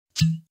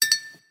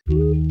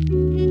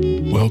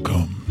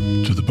Welcome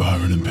to the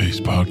Byron and Pace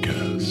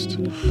podcast.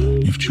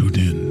 You've tuned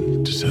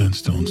in to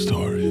Sandstone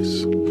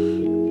Stories.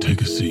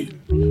 Take a seat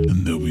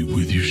and they'll be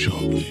with you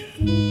shortly.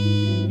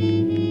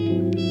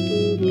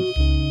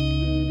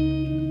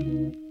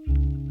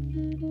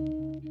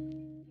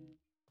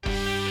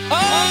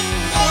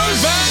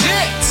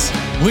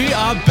 We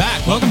are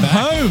back. Welcome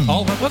home.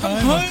 Welcome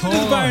home to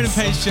the Byron and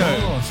Pace show.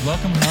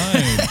 Welcome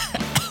home.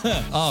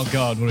 Oh,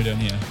 God, what are we doing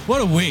here? What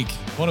a week.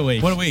 What a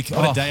week. What a week.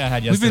 What a day I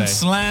had yesterday. We've been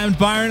slammed.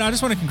 Byron, I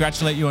just want to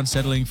congratulate you on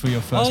settling for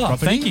your first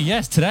property. Thank you.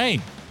 Yes, today.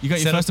 You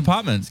got your first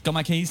apartment. Got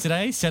my keys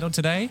today. Settled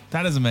today.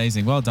 That is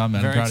amazing. Well done,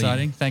 man. Very Proud of you.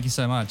 exciting. Thank you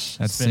so much.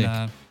 That's been, sick.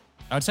 I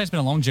would say it's been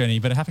a long journey,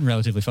 but it happened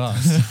relatively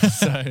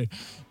fast.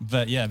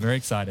 But yeah, very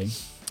exciting.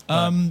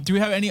 Do we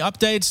have any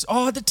updates?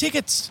 Oh, the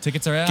tickets.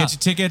 Tickets are out. Get your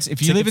tickets.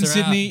 If you live in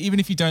Sydney, even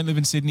if you don't live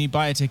in Sydney,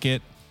 buy a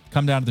ticket.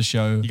 Come down to the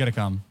show. You got to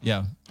come.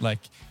 Yeah. Like,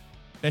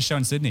 best show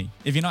in Sydney.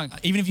 If you're not,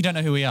 even if you don't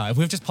know who we are, if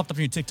we've just popped up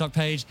on your TikTok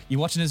page,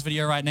 you're watching this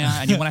video right now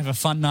and you want to have a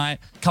fun night,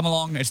 come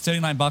along. It's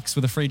 $39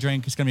 with a free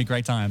drink. It's going to be a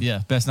great time. Yeah.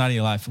 Best night of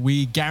your life.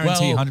 We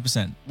guarantee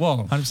 100%.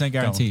 Whoa. 100%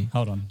 guarantee.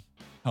 Hold on.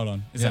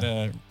 Is that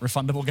a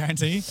refundable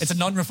guarantee? It's a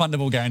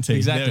non-refundable guarantee.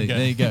 Exactly.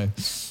 There you go.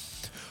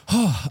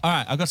 Oh, all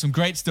right, I've got some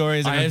great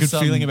stories. I got a good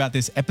feeling about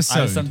this episode.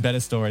 I have some better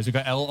stories. We've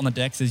got Elle on the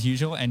decks as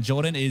usual, and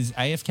Jordan is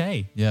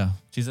AFK. Yeah.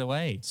 She's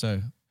away. So,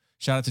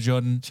 shout out to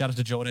Jordan.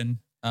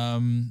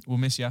 We'll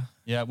miss you.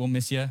 Yeah, we'll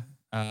miss you.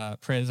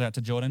 Prayers out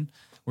to Jordan.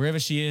 Wherever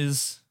she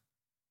is.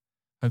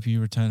 Hope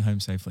you return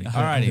home safely.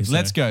 All righty, so.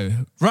 Let's go.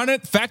 Run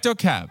it, fact or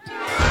cap?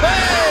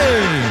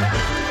 Hey!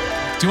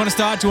 Do you want to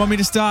start? Do you want me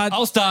to start?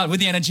 I'll start with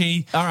the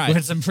energy. All right. We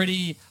had some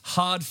pretty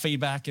hard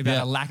feedback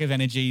about a lack of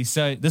energy,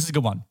 so this is a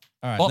good one.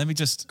 All right, let me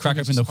just crack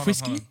open the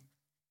whiskey.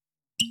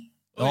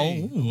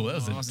 That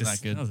wasn't that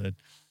good.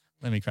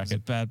 Let me crack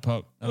it. Bad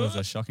pop. That was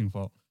a shocking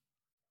pop.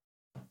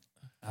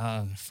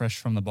 Fresh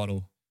from the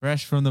bottle.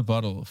 Fresh from the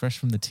bottle. Fresh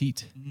from the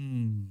teat.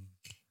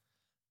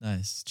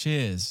 Nice.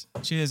 Cheers.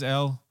 Cheers,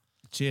 Elle.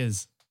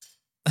 Cheers.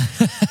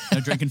 No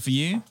drinking for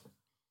you.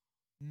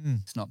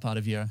 It's not part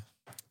of your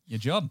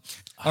job.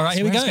 All right,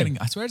 here we go.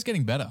 I swear it's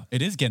getting better.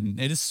 It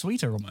is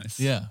sweeter almost.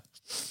 Yeah.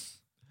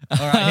 All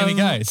right, here we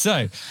go.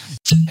 So,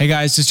 hey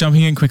guys, just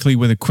jumping in quickly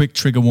with a quick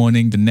trigger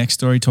warning. The next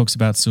story talks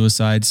about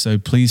suicide, so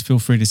please feel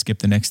free to skip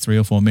the next 3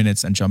 or 4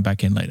 minutes and jump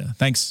back in later.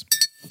 Thanks.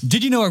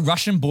 Did you know a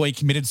Russian boy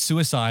committed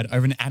suicide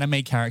over an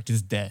anime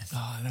character's death?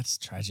 Oh, that's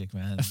tragic,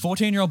 man. A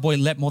 14-year-old boy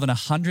leapt more than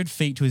 100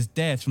 feet to his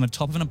death from the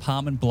top of an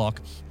apartment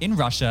block in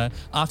Russia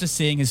after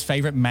seeing his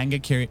favorite manga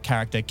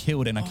character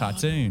killed in a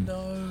cartoon.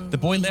 No. The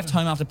boy left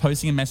home after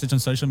posting a message on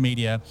social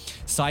media,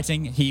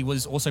 citing he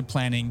was also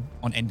planning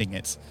on ending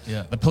it.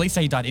 Yeah. The police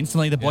say he died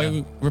instantly. The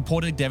boy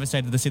reportedly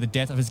devastated to see the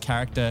death of his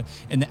character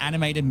in the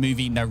animated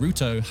movie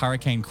Naruto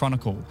Hurricane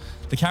Chronicle.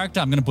 The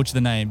character, I'm going to butcher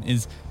the name,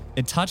 is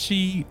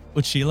Itachi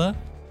Uchiha.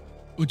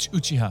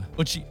 Uchiha.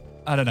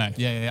 I don't know.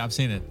 Yeah, I've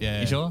seen it.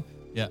 Yeah. You sure?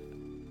 Yeah.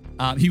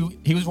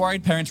 He was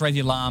worried parents raised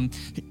the alarm.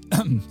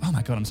 Oh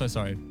my God, I'm so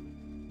sorry.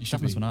 You should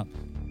this one up.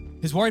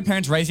 His worried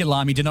parents raised the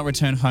alarm. He did not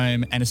return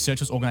home, and a search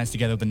was organized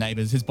together with the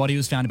neighbors. His body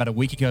was found about a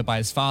week ago by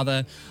his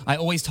father. I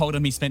always told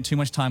him he spent too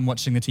much time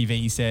watching the TV.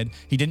 He said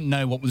he didn't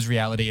know what was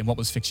reality and what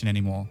was fiction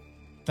anymore.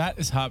 That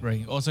is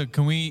heartbreaking. Also,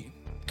 can we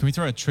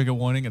throw a trigger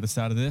warning at the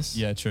start of this?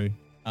 Yeah, true.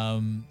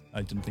 I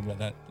didn't think about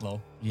that.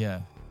 Lol.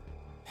 Yeah.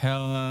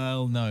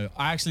 Hell no.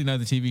 I actually know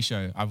the TV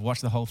show. I've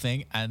watched the whole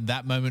thing, and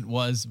that moment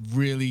was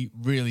really,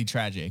 really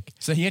tragic.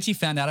 So he actually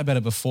found out about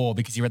it before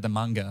because he read the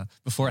manga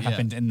before it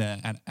happened in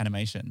the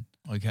animation.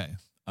 Okay.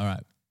 All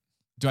right.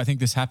 Do I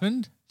think this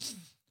happened?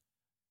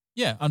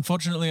 Yeah.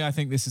 Unfortunately, I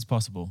think this is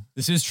possible.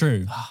 This is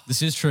true.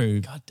 This is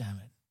true. God damn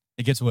it.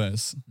 It gets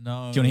worse. No. Do you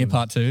want to hear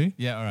part 2?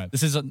 Yeah, all right.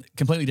 This is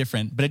completely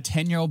different, but a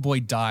 10-year-old boy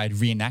died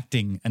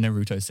reenacting a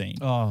Naruto scene.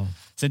 Oh.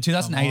 So in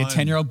 2008, a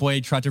 10-year-old boy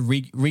tried to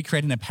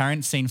recreate an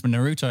apparent scene from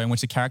Naruto in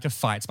which the character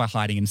fights by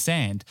hiding in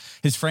sand.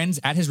 His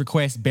friends, at his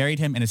request, buried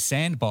him in a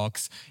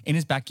sandbox in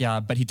his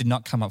backyard, but he did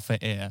not come up for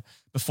air.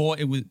 Before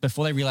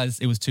they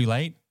realized it was too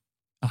late.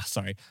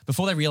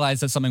 Before they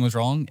realized that something was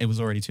wrong, it was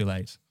already too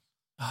late.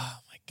 Oh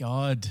my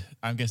God.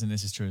 I'm guessing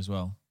this is true as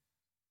well.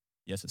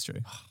 Yes, it's true.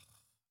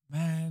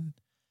 Man.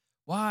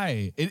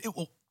 Why?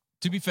 Well,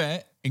 to be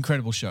fair,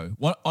 incredible show.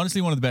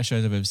 Honestly, one of the best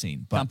shows I've ever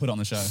seen. But can't put it on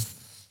the show.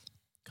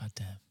 God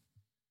damn.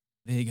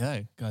 There you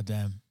go. God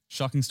damn.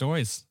 Shocking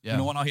stories. Yeah. You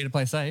know, we're not here to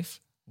play safe.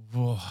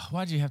 Whoa,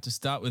 why do you have to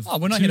start with? Oh,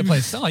 we're not here to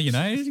play safe. We're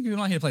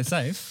not here to play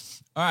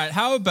safe. All right.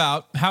 How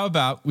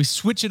about we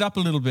switch it up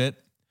a little bit?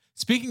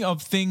 Speaking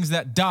of things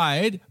that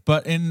died,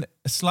 but in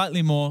a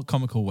slightly more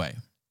comical way.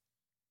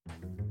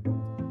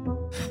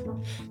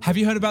 Have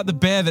you heard about the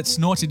bear that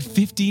snorted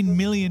 $15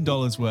 million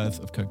worth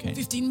of cocaine?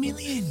 15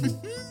 million.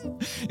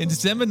 In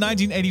December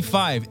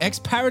 1985,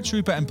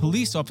 ex-paratrooper and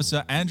police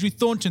officer Andrew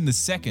Thornton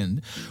II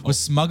was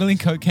smuggling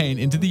cocaine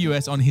into the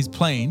US on his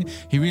plane.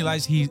 He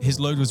realized his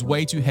load was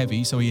way too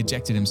heavy, so he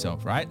ejected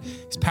himself, right?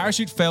 His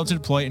parachute failed to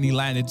deploy and he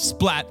landed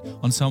splat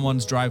on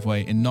someone's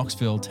driveway in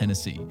Knoxville,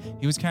 Tennessee.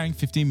 He was carrying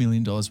 $15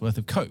 million worth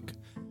of coke.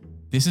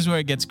 This is where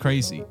it gets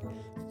crazy.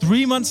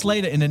 3 months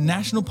later, in a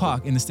national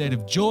park in the state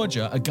of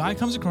Georgia, a guy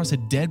comes across a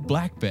dead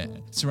black bear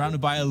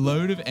surrounded by a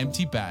load of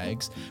empty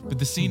bags, but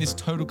the scene is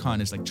total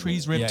carnage, like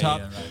trees ripped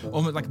up,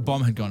 almost like a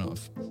bomb had gone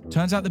off.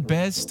 Turns out the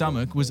bear's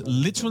stomach was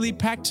literally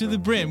packed to the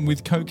brim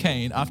with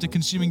cocaine after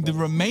consuming the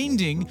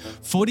remaining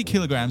 40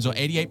 kilograms or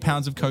 88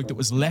 pounds of coke that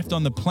was left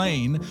on the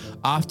plane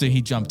after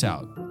he jumped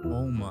out.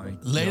 Oh my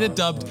God. Later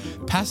dubbed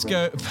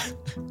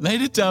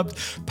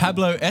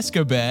Pablo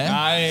Escobar.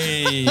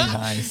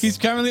 Nice. He's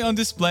currently on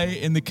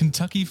display in the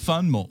Kentucky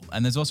Fun Mall.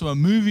 And there's also a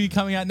movie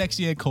coming out next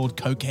year called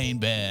Cocaine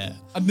Bear.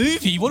 A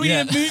movie? What do we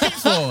Yeah. need a movie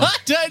for? I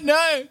don't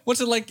know.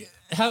 What's it like?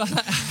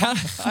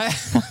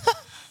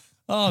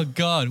 Oh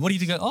God! What do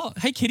you go? Oh,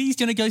 hey kiddies,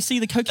 do you want to go see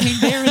the Cocaine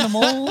Bear in the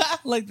mall?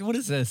 Like, what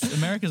is this?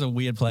 America's a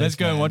weird place. Let's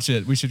go and watch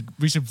it. We should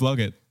vlog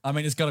it. I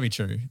mean, it's got to be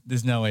true.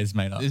 There's no way it's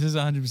made up. This is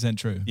 100%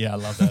 true. Yeah, I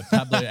love that.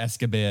 Pablo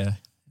Escobar.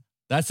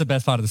 That's the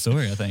best part of the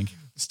story, I think.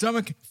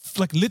 Stomach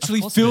like literally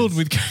Of course it filled is.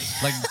 with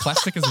Like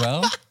plastic as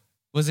well.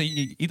 Was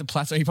he either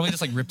plastic? He probably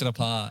just like ripped it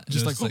apart.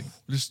 just It was like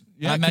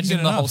I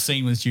imagine the whole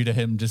scene was due to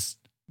him just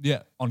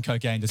Yeah. on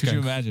cocaine. Just Could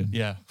you going, imagine?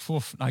 Yeah.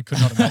 Oof, I could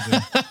not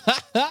imagine.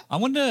 I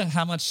wonder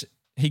how much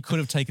he could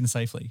have taken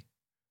safely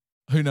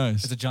Who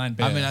knows? as a giant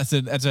bear. I mean, that's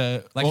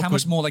a like how awkward-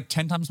 much more? Like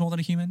 10 times more than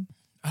a human?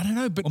 I don't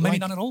know, but Or maybe like,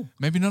 none at all.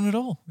 Maybe none at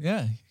all.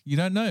 Yeah, you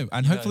don't know,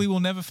 and hopefully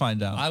we'll never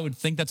find out. I would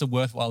think that's a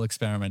worthwhile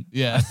experiment.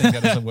 Yeah. I think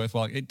that is a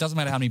worthwhile. It doesn't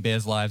matter how many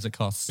bears' lives it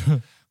costs.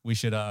 We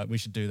should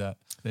do that.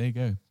 There you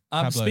go.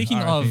 Pablo, Speaking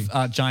RIP.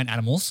 of giant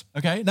animals,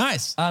 okay,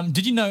 nice.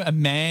 did you know a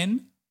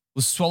man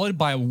was swallowed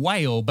by a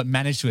whale but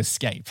managed to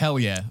escape? Hell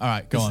yeah! All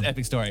right, go This is on. an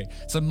epic story.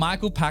 So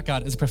Michael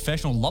Packard is a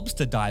professional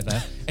lobster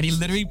diver, and he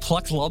literally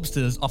plucks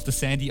lobsters off the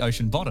sandy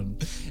ocean bottom.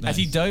 As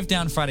he dove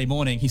down Friday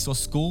morning, he saw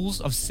schools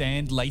of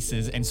sand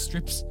laces and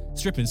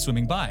strippers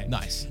swimming by.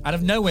 Nice. Out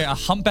of nowhere, a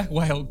humpback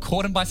whale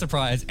caught him by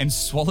surprise and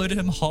swallowed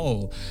him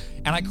whole.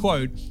 And I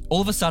quote,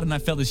 "All of a sudden, I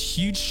felt this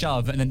huge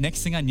shove, and the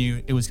next thing I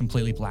knew, it was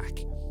completely black.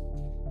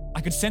 I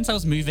could sense I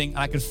was moving and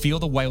I could feel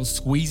the whale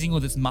squeezing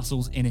with its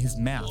muscles in his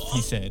mouth," he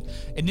said.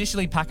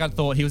 Initially, Packard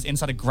thought he was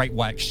inside a great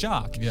white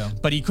shark,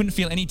 but he couldn't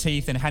feel any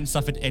teeth and hadn't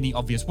suffered any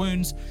obvious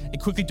wounds. It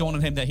quickly dawned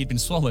on him that he'd been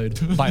swallowed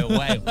by a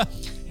whale.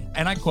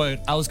 And I quote,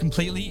 "I was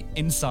completely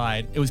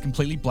inside. It was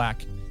completely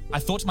black. I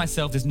thought to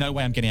myself, there's no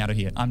way I'm getting out of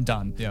here. I'm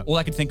done." Yeah. All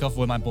I could think of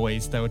were my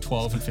boys. They were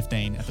 12 and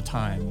 15 at the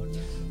time.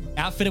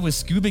 Outfitted with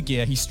scuba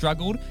gear, he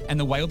struggled and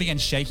the whale began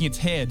shaking its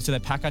head so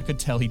that Packard could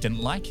tell he didn't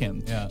like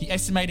him. Yeah. He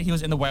estimated he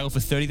was in the whale for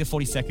 30 to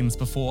 40 seconds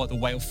before the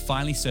whale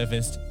finally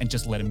surfaced and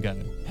just let him go.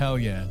 Hell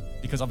yeah!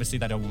 Because obviously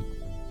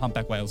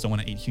humpback whales don't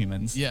want to eat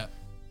humans. Yeah.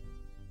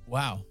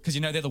 Wow. Because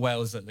they're the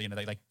whales that they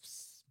like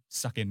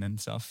suck in and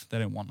stuff. They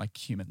don't want like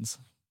humans,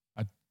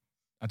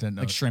 I don't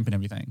know. like shrimp and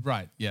everything.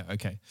 Right. Yeah.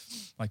 Okay.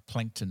 Like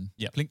plankton.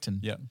 Yeah.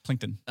 Plankton. Yeah,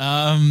 plankton.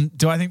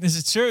 Do I think this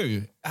is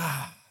true?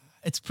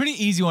 It's a pretty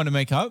easy one to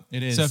make up.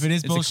 It is. So if it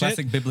is it's bullshit, a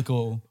classic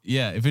biblical.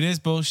 yeah. If it is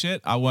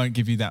bullshit, I won't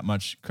give you that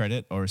much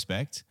credit or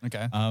respect.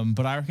 Okay.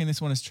 But I reckon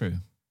this one is true.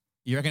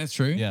 You reckon it's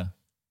true? Yeah.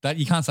 That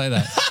you can't say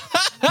that.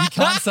 You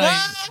can't say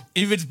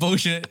if it's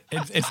bullshit,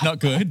 it's not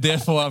good.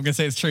 Therefore, I'm gonna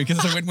say it's true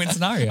because it's a win-win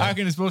scenario. I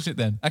reckon it's bullshit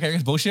then. Okay,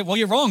 it's bullshit. Well,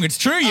 you're wrong. It's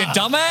true, you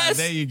dumbass.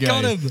 there you go.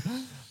 Got him.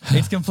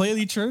 It's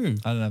completely true.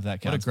 I don't know if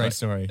that What a counts. great but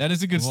story. That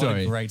is a good What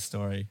story. a great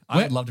story. I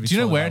Where- would love to be. Do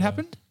you know swallowed where by it a-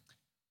 happened?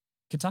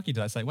 Kentucky,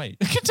 did I say? Wait.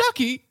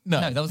 Kentucky? No.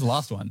 No, that was the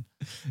last one.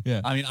 Yeah.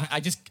 I mean, I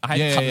had to cut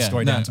the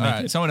story No, down to all make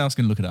right, it. someone else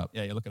can look it up.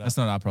 Yeah, you look it up. That's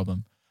not our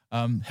problem.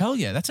 Hell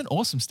yeah, that's an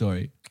awesome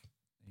story.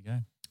 There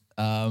you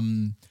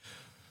go.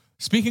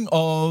 Speaking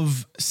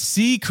of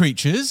sea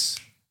creatures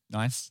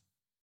Nice.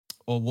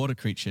 or water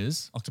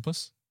creatures,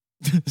 Octopus.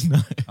 no.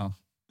 Oh.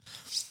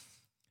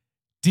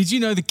 Did you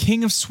know the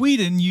King of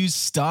Sweden used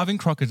starving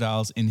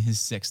crocodiles in his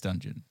sex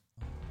dungeon?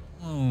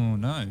 Oh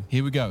no.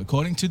 Here we go.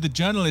 According to the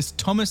journalist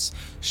Thomas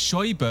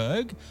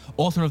Schoiberg,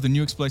 author of the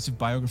new explosive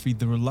biography,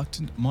 The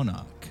Reluctant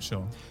Monarch,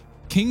 Sure.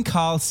 King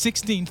Carl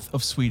XVI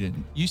of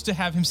Sweden used to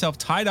have himself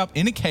tied up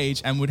in a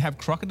cage and would have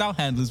crocodile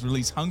handlers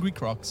release hungry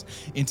crocs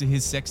into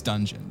his sex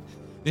dungeon.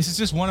 This is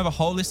just one of a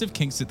whole list of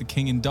kinks that the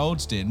king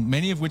indulged in,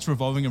 many of which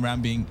revolving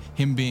around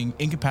him being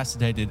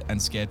incapacitated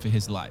and scared for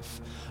his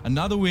life.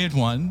 Another weird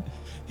one,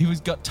 he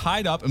got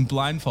tied up and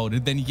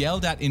blindfolded, then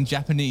yelled at in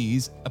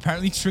Japanese,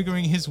 apparently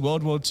triggering his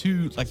World War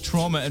II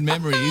trauma and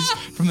memories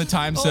from the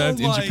time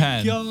served in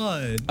Japan.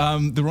 God.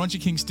 The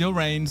raunchy king still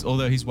reigns,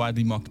 although he's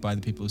widely mocked by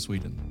the people of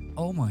Sweden.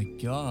 Oh my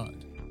God.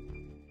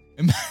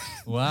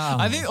 Wow.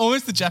 I think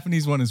almost the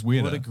Japanese one is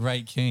weirder. What a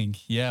great king.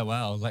 Yeah,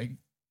 wow. Like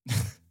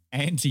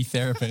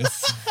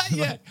anti-therapist.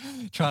 Yeah.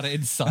 Try to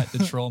incite the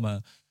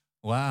trauma.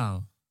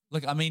 Wow.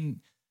 Look, I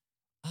mean,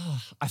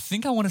 I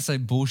think I want to say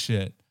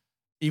bullshit,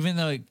 even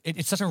though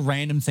it's such a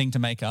random thing to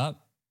make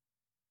up.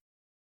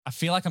 I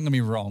feel like I'm going to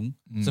be wrong.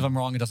 So if I'm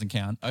wrong, it doesn't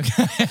count.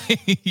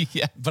 Okay.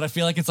 Yeah. But I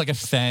feel like it's like a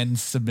fan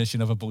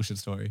submission of a bullshit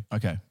story.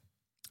 Okay.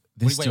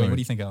 Wait, what do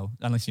you think, El?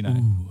 Unless you know.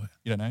 Ooh.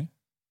 You don't know?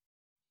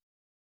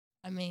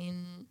 I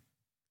mean,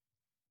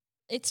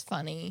 it's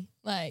funny.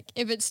 Like,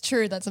 if it's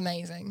true, that's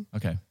amazing.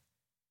 Okay.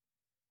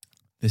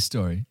 This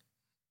story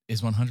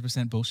is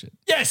 100% bullshit.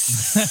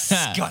 Yes!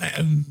 Got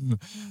it.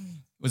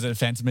 Was it a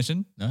fan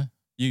submission? No?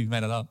 You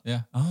made it up.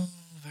 Yeah. Oh,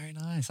 very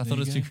nice. I thought it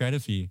was too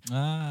creative for you.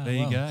 There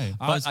you go.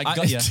 But I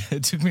got you.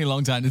 It took me a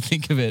long time to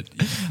think of it.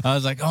 I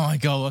was like, oh my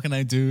God, what can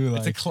I do?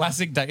 It's a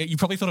classic. You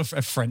probably thought of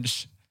a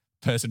French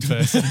person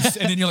first.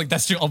 And then you're like,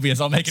 that's too obvious.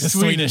 I'll make it a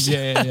Swedish.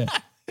 Yeah.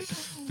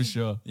 For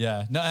sure.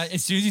 Yeah. No,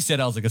 as soon as you said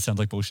it, I was like, it sounds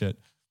like bullshit.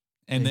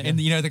 And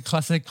the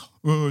classic,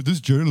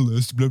 this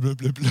journalist, blah, blah,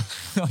 blah, blah.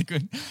 Like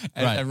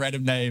a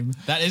random name.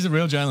 That is a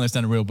real journalist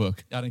and a real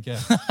book. I don't care.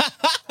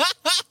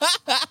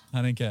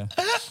 I don't care.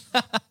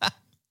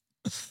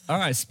 All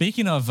right.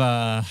 Speaking of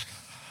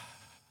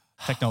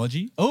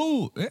technology.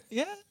 Oh,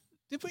 yeah.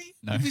 Did we?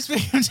 No. Did we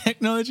speak of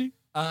technology?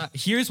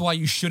 Here's why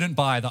you shouldn't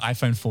buy the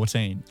iPhone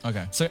 14.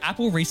 Okay. So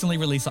Apple recently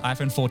released the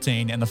iPhone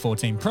 14 and the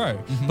 14 Pro,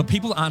 but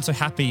people aren't so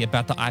happy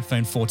about the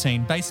iPhone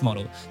 14 base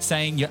model,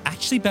 saying you're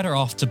actually better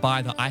off to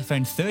buy the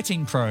iPhone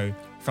 13 Pro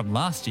from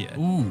last year.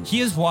 Ooh.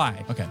 Here's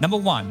why. Okay. Number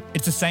one,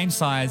 it's the same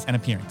size and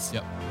appearance.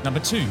 Yep. Number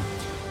two,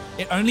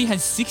 it only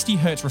has 60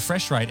 hertz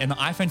refresh rate, and the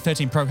iPhone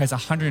 13 Pro has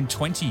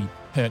 120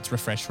 hertz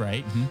refresh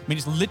rate. I mean,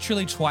 it's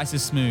literally twice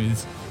as smooth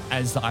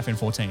as the iPhone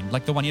 14.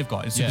 Like the one you've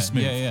got is super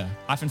smooth. Yeah.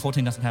 iPhone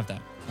 14 doesn't have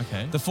that.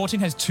 Okay. The 14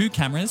 has 2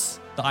 cameras.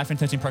 The iPhone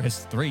 13 Pro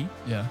has 3.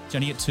 Yeah. You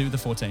only get 2 of the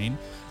 14.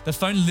 The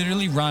phone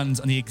literally runs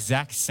on the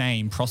exact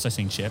same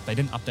processing chip. They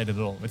didn't update it at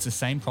all. It's the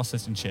same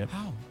processing chip.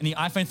 How? And the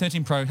iPhone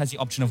 13 Pro has the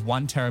option of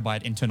 1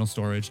 terabyte internal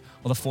storage,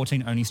 while the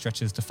 14 only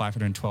stretches to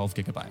 512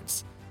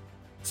 gigabytes.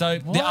 So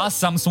there are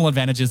some small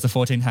advantages the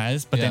 14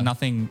 has, but they're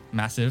nothing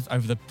massive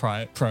over the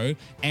Pro,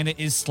 and it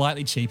is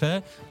slightly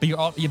cheaper. But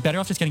you're better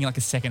off just getting like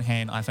a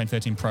second-hand iPhone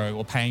 13 Pro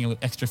or paying an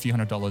extra few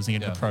 $100s and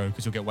getting the Pro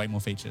because you'll get way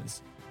more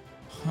features.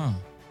 Huh.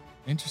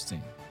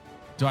 Interesting.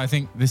 Do I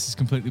think this is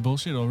completely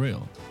bullshit or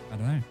real? I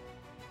don't know.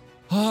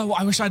 Oh, well,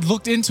 I wish I'd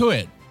looked into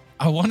it.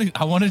 I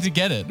wanted to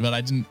get it, but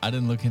I didn't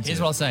look into it. Here's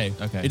what I'll say.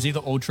 Okay. It's either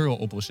all true or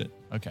all bullshit.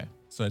 Okay.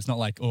 So it's not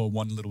like,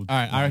 one little... All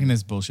right, I reckon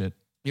it's bullshit.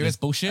 You reckon it's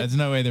bullshit? There's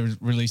no way they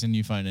release a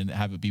new phone and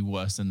have it be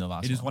worse than the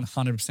last It one. is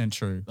 100%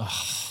 true.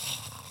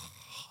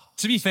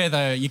 To be fair,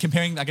 though, you're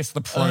comparing, I guess,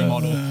 the Pro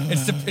model.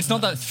 It's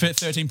not the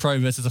 13 Pro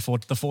versus the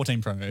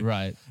 14 Pro.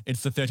 Right.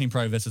 It's the 13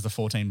 Pro versus the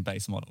 14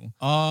 base model.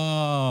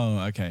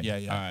 Oh, okay.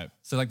 Yeah. All right.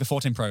 So like the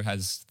 14 Pro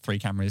has 3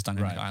 cameras,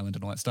 dynamic island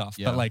and all that stuff.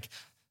 Yeah. But like,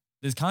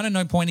 there's kind of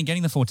no point in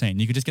getting the 14.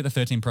 You could just get the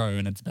 13 Pro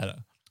and it's better.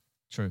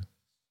 True.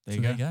 There So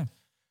you there go. you go.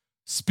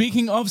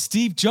 Speaking of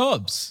Steve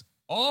Jobs,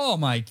 Oh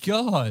my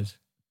God.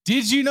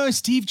 did you know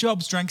Steve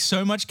Jobs drank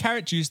so much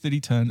carrot juice that he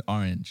turned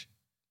orange?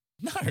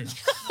 No.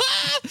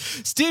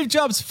 Steve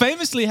Jobs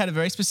famously had a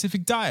very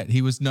specific diet.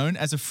 He was known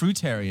as a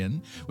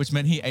fruitarian, which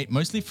meant he ate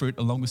mostly fruit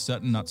along with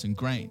certain nuts and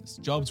grains.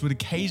 Jobs would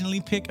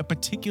occasionally pick a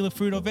particular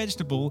fruit or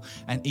vegetable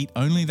and eat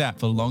only that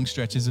for long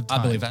stretches of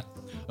time. I believe that.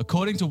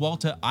 According to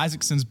Walter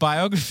Isaacson's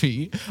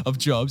biography of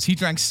Jobs, he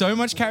drank so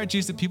much carrot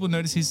juice that people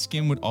noticed his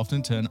skin would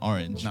often turn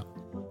orange. No.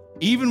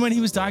 Even when he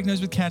was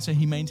diagnosed with cancer,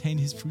 he maintained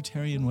his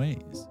fruitarian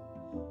ways.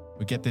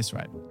 But get this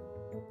right.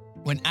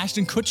 When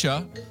Ashton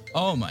Kutcher,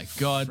 oh my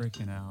God.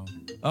 Freaking hell.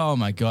 Oh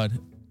my God.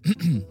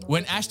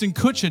 When Ashton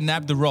Kutcher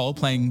nabbed the role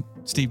playing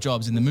Steve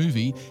Jobs in the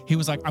movie, he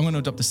was like, I'm going to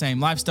adopt the same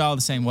lifestyle,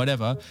 the same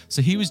whatever.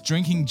 So he was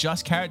drinking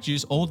just carrot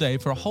juice all day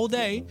for a whole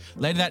day.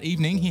 Later that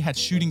evening, he had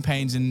shooting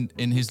pains in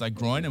his like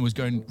groin and was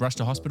rushed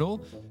to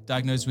hospital,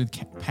 diagnosed with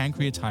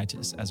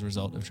pancreatitis as a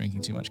result of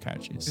drinking too much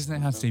carrot juice. Isn't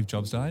that how Steve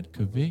Jobs died?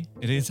 Could be.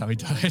 It is how he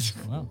died.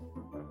 Wow.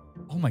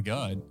 Oh my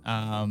God.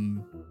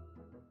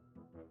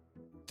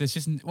 There's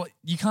just,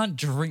 you can't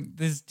drink,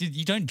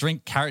 you don't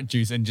drink carrot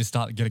juice and just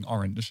start getting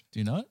orange. Do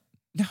you know it?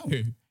 No,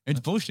 it's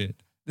bullshit.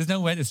 There's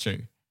no way that's true.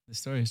 The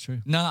story is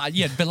true. No,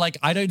 yeah, but like,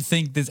 I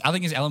think there's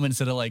elements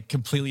that are like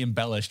completely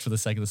embellished for the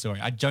sake of the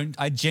story. I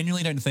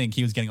genuinely don't think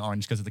he was getting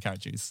orange because of the carrot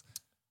juice.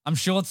 I'm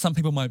sure some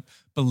people might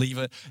believe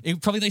it.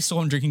 Probably they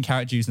saw him drinking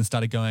carrot juice and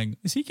started going,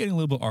 is he getting a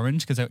little bit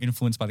orange because they were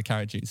influenced by the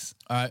carrot juice?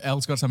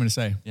 Elle's got something to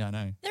say. Yeah, I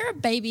know. There are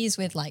babies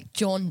with like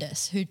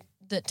jaundice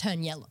that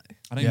turn yellow,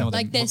 I don't know what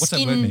Like their what's that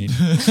skin- word mean?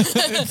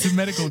 It's a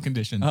medical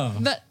condition. Oh.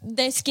 but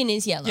their skin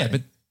is yellow. Yeah,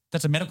 but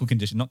that's a medical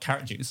condition, not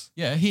carrot juice.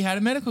 Yeah, he had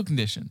a medical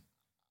condition.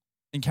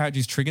 And carrot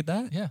juice triggered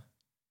that? Yeah.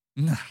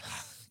 Nah,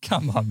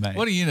 come on, mate.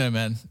 What do you know,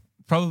 man?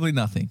 Probably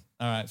nothing.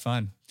 All right,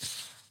 fine.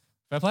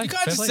 Fair play. You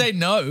can't fair just play. say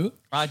no.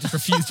 I just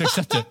refuse to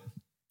accept it.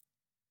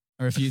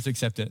 I refuse to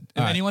accept it. If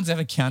All right. anyone's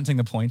ever counting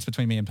the points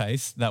between me and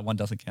Pace, that one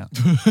doesn't count.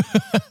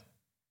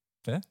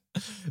 Fair?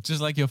 Just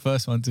like your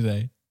first one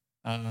today.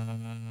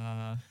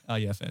 Oh,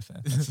 yeah, fair.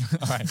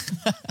 All right.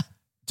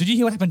 Did you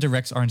hear what happened to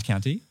Rex Orange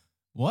County?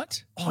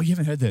 What? Oh, you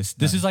haven't heard this.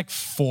 This is like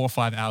 4 or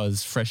 5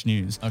 hours fresh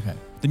news. Okay.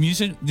 The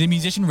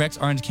musician Rex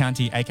Orange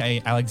County,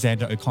 aka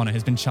Alexander O'Connor,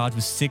 has been charged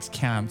with 6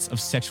 counts of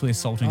sexually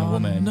assaulting a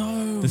woman.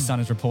 no. The Sun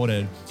has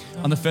reported.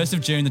 On the 1st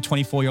of June, the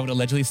 24-year-old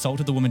allegedly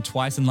assaulted the woman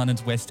twice in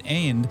London's West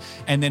End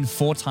and then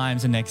 4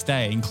 times the next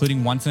day,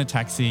 including once in a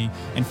taxi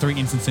and 3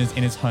 instances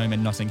in his home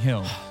in Notting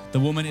Hill. The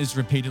woman is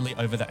repeatedly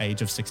over the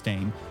age of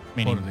 16,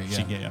 meaning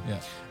Reportedly,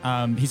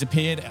 yeah. He's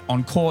appeared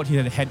on court. He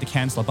had to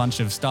cancel a bunch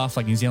of stuff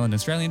like New Zealand and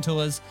Australian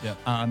tours. Yeah.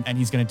 And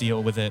he's going to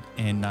deal with it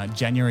in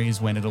January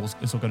is when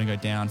it's all going to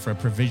go down for a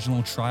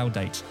provisional trial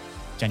date,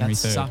 January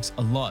That 3rd. sucks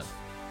a lot.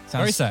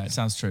 Very sad.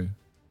 Sounds true.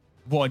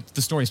 Well,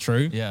 the story's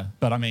true. Yeah.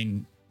 But I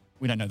mean,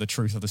 we don't know the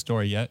truth of the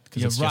story yet.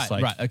 Yeah, it's just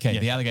like, right. Okay, yeah.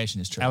 the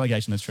allegation is true.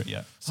 Allegation is true,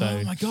 yeah. So,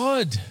 oh my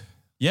God.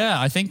 yeah,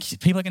 I think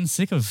people are getting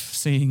sick of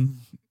seeing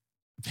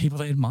people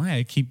they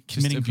admire keep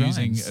committing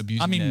abusing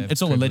crimes. I mean, their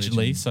it's all privilege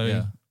allegedly, and- so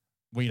yeah.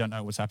 we don't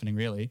know what's happening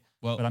really.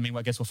 Well- but I mean,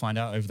 I guess we'll find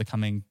out over the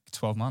coming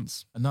 12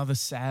 months. Another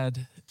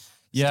sad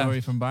Yeah.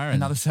 story from Byron.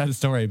 Another sad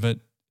story, but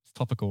it's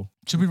topical.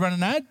 Should we run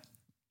an ad?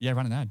 Yeah,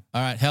 run an ad.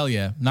 All right, hell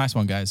yeah. Nice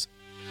one, guys.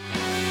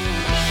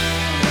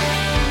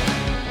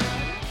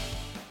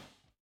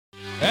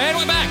 And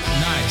we're back.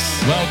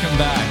 Nice. Welcome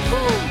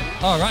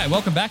back. All right,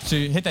 welcome back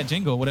to hit that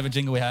jingle, whatever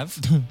jingle we have.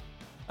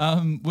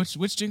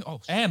 Which jingle?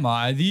 Oh, Am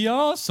I the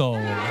arsehole?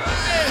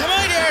 am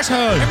I the asshole?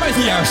 Am I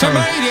the arsehole? Am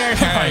I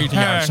the Am I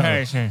the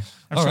arsehole?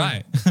 arsehole? All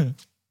right.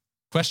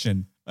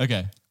 Question.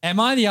 Okay. Am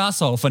I the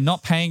arsehole for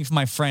not paying for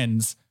my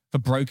friends for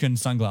broken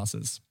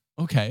sunglasses?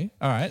 Okay.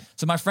 All right.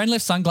 So my friend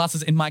left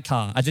sunglasses in my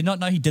car. I did not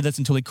know he did this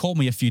until he called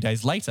me a few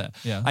days later.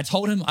 Yeah. I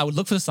told him I would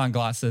look for the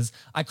sunglasses.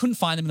 I couldn't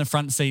find them in the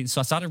front seat, so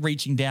I started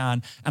reaching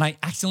down and I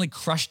accidentally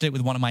crushed it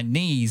with one of my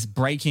knees,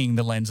 breaking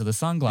the lens of the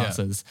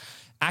sunglasses.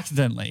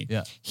 Accidentally.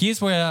 Yeah.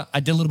 Here's where I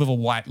did a little bit of a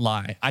white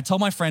lie. I told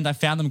my friend I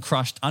found them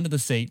crushed under the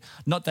seat,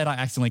 not that I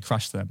accidentally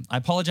crushed them. I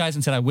apologized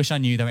and said I wish I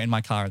knew they were in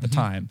my car at the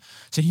time.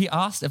 So he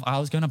asked if I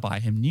was going to buy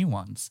him new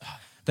ones.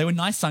 They were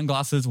nice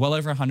sunglasses, well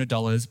over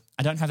 $100.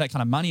 I don't have that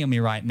kind of money on me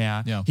right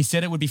now. Yeah. He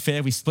said it would be fair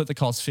if we split the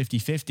cost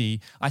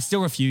 50-50. I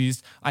still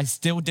refused. I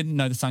still didn't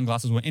know the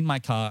sunglasses were in my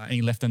car and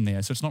he left them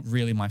there. So it's not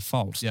really my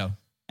fault. Yeah.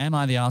 Am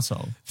I the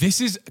arsehole? This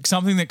is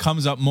something that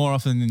comes up more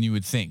often than you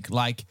would think.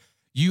 Like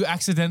you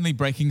accidentally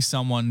breaking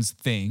someone's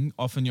thing,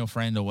 often your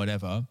friend or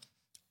whatever.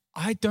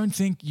 I don't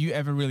think you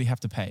ever really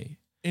have to pay.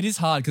 It is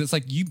hard because it's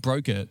like you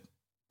broke it.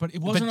 But it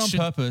wasn't on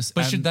purpose.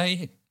 But and should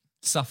they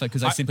suffer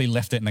because they simply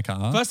left it in the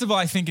car? First of all,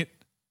 I think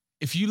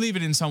if you leave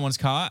it in someone's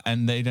car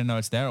and they don't know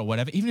it's there or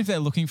whatever, even if they're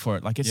looking for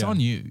it, like it's Yeah. on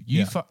you.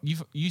 Yeah.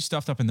 You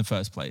stuffed up in the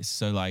first place.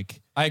 So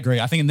like, I agree.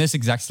 I think in this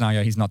exact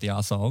scenario, he's not the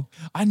arsehole.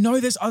 I know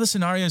there's other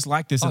scenarios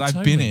like this that I've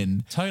totally. been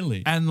in.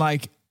 Totally. And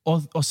like,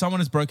 or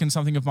someone has broken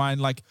something of mine.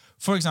 Like,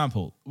 for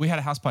example, we had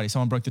a house party.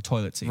 Someone broke the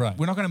toilet seat. Right.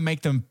 We're not going to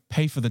make them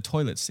pay for the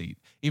toilet seat,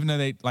 even though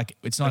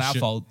it's not our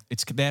fault.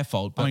 It's their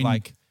fault. But I mean,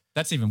 like,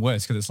 that's even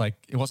worse because it's like,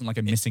 it wasn't like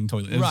a missing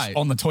toilet. It was Right.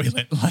 on the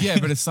toilet. Like, yeah,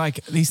 but it's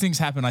like these things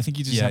happen. I think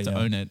you just Yeah, have to yeah.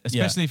 own it,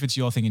 especially if it's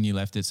your thing and you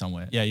left it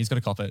somewhere. yeah, he's got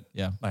to cop it.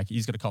 Yeah. Like,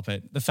 he's got to cop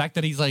it. The fact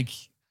that he's like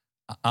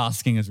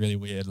asking is really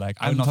weird. Like,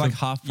 I And would not for, like, feel-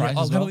 half price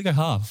Yeah, as how well? about we go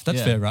half? That's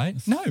Yeah. fair, right?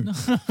 No.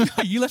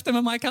 You left them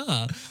in my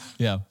car.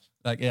 Yeah.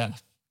 Like, yeah.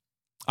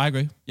 I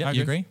agree. Yeah, I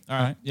you agree? All right.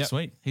 Alright, Yeah.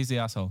 sweet. He's the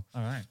asshole.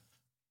 All right.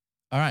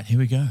 All right, here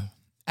we go.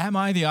 Am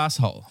I the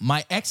asshole?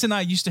 My ex and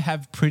I used to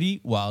have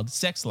pretty wild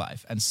sex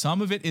life, and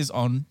some of it is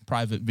on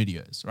private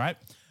videos, right?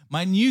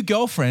 My new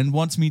girlfriend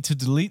wants me to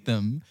delete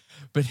them,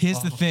 but here's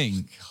the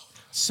thing.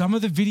 Some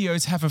of the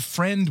videos have a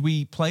friend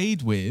we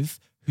played with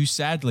who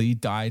sadly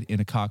died in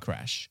a car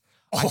crash.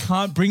 I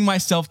can't bring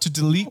myself to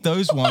delete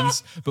those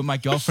ones, but my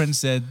girlfriend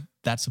said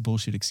that's a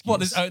bullshit excuse.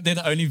 What, they're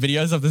the only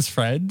videos of this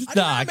friend? I don't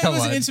know, maybe it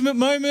was an intimate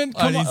moment.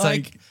 Come on, he's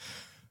like,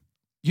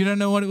 you don't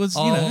know what it was,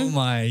 you know? Oh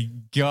my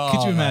God.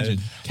 Could you imagine?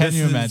 Can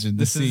you imagine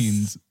the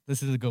scenes?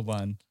 This is a good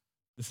one.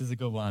 This is a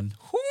good one.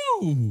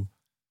 Whoo!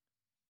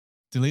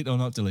 Delete or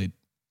not delete?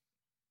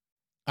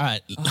 All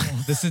right.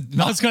 Oh, this is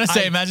I was going to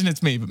say, imagine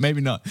it's me, but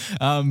maybe not.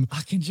 I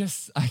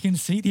can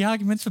see the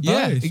arguments for both.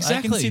 Yeah, I can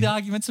exactly. see the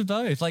arguments for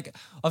both. Like,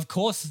 of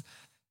course,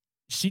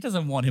 she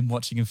doesn't want him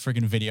watching a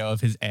friggin' video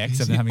of his ex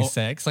and them having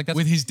sex. Like, that's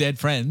With his dead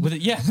friend. with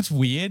it. Yeah, that's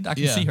weird. I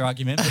can Yeah. see her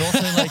argument, but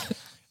also like,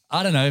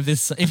 I don't know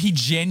if he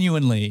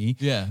genuinely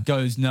Yeah.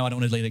 goes, no, I don't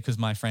want to delete it because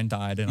my friend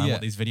died and I Yeah.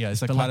 want these videos.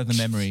 It's like But, part of the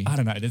memory. I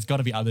don't know. There's got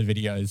to be other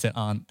videos that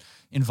aren't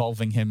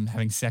involving him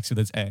having sex with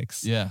his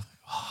ex. Yeah.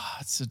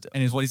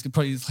 And is what he's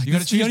probably like, You gotta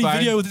 "This is the choose, only Byron.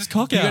 video with his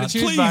cock You out. gotta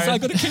choose, Please, Byron." I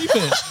gotta keep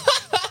it.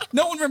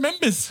 No one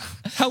remembers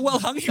how well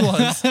hung he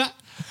was.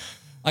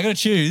 I gotta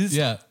choose.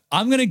 Yeah.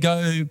 I'm gonna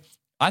go.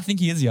 I think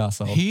he is the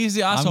arsehole. He is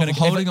the I'm asshole gonna-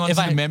 holding if on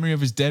to I- the memory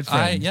of his dead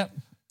friend. Yep.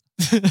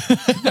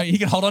 No, he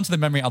can hold on to the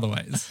memory other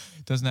ways.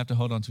 Doesn't have to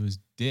hold on to his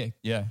dick.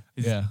 Yeah.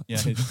 Yeah.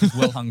 His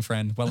well hung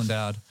friend, well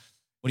endowed.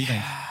 What do you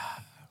think?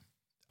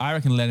 I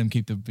reckon let him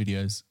keep the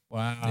videos.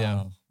 Wow.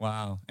 Yeah.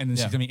 Wow. And then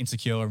Yeah. she's gonna be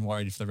insecure and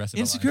worried for the rest of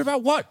her life. Insecure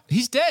about what?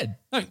 He's dead.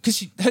 No, because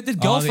the Oh,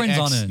 girlfriend's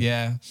the on ex. it.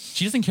 Yeah.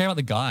 She doesn't care about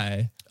the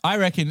guy. I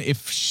reckon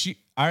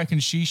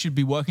she should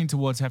be working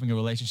towards having a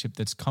relationship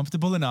that's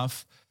comfortable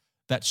enough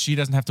that she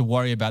doesn't have to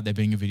worry about there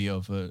being a video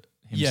of him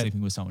Yeah.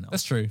 sleeping with someone else.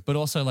 That's true. But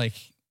also, like,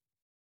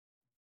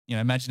 you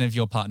know, imagine if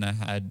your partner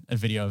had a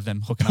video of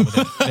them hooking up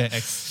with their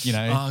ex, you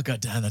know. Oh,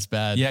 god damn, that's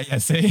bad. Yeah,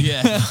 see?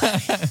 Yeah.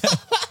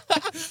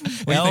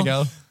 What do you think,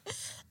 Elle?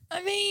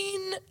 I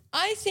mean,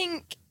 I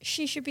think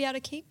she should be able to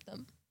keep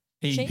them.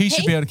 He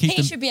should be able to keep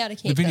He should be able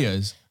to keep the them.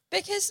 videos.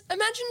 Because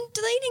imagine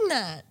deleting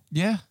that.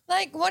 Yeah.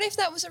 Like, what if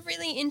that was a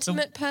really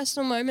intimate,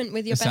 personal moment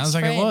with your best sounds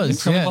like friend? it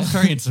was. Probably Yeah. was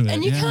very intimate.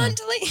 And you can't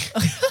delete.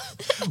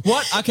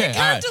 What? Okay, You can't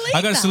all right. delete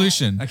I got a that.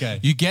 solution. Okay.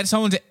 You get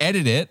someone to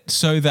edit it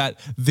so that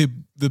the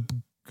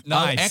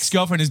Nice.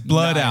 ex-girlfriend is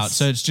blurred Nice. out,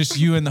 so it's just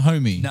you and the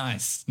homie.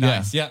 Nice. Yeah.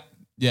 Nice. Yeah.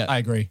 Yeah. I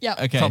agree. Yeah.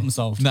 Okay. Problem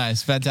solved.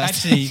 Nice.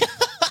 Fantastic. Actually,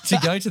 to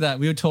go to that,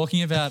 we were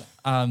talking about.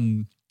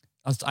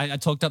 I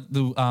talked up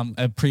the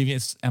a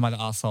previous "Am I the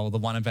Arsehole?" the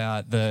one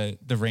about the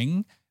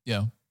ring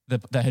yeah.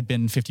 that had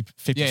been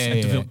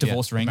 50%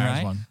 divorce ring, Marriage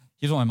right? one.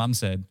 Here's what my mum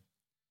said: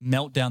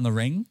 melt down the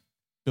ring,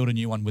 build a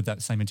new one with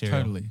that same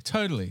material.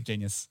 Totally.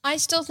 Genius. I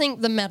still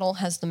think the metal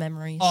has the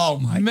memories. Oh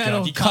my Metal,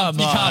 god! You can't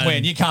come win.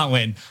 on. You can't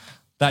win.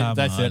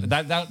 That's on.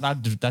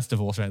 it. That's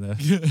divorce right there.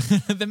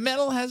 The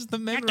metal has the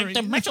memory.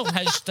 The metal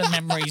has the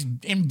memories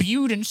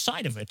imbued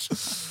inside of it.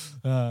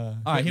 All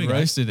right, here we go.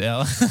 Roasted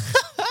L.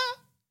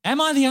 Am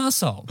I the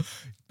arsehole?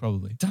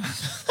 Probably.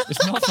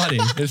 It's not funny.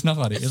 It's not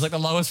funny. It's like the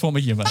lowest form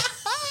of humor.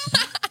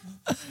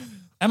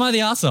 Am I the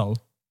arsehole?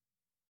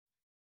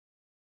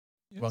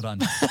 Well done.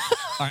 All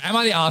right, am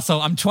I the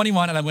arsehole? I'm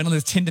 21 and I went on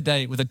this Tinder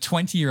date with a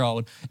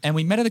 20-year-old and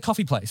we met at a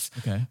coffee place.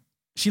 Okay.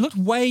 She looked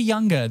way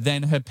younger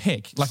than her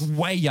pic, like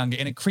way younger,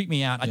 and it creeped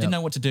me out. I didn't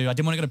know what to do. I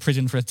didn't want to go to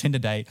prison for a Tinder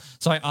date.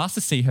 So I asked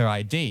to see her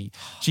ID.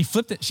 She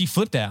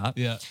flipped out.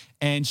 Yeah.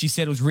 And she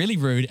said it was really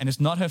rude and it's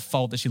not her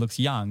fault that she looks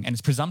young. And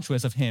it's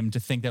presumptuous of him to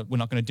think that we're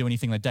not going to do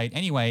anything on the date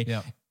anyway.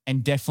 Yeah.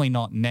 And definitely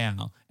not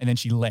now. And then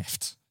she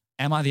left.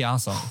 Am I the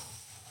arsehole?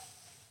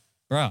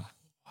 Bruh.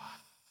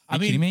 Are you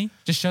kidding me?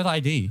 Just show the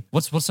ID.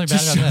 What's so bad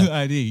Just about show that? the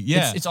ID.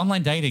 Yeah. It's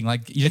online dating.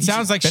 Like It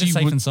sounds like better she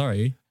safe would- than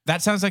sorry.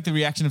 That sounds like the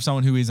reaction of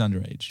someone who is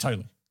underage.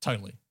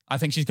 Totally. I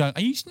think she's going,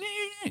 are you?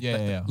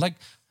 Yeah. Like,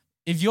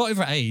 if you're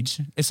over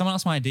age, if someone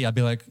asked my ID, I'd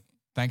be like,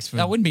 Thanks for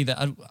that wouldn't be that.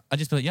 I'd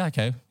just be like, yeah,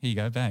 okay, here you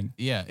go, bang.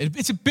 Yeah.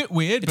 It's a bit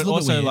weird, It's but a little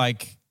bit also weird.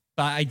 like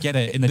But I get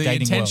it in the, the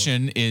dating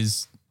intention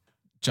is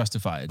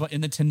justified. world. But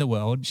in the Tinder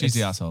world, She's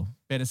the it's asshole.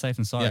 better safe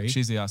than sorry. Yeah,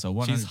 she's the asshole.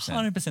 100%. She's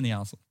 100% the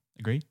arsehole.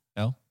 Agree?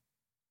 L.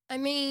 I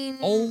mean,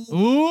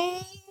 Ooh,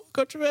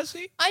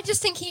 controversy. I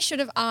just think he should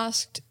have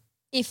asked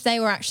if they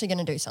were actually going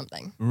to do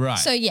something. Right.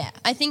 So yeah,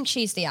 I think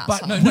she's the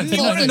asshole. But wouldn't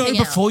you want to know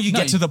Flipping out. before you No.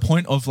 get to the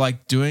point of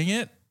like doing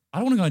it? I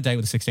don't want to go on a date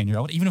with a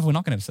 16-year-old, even if we're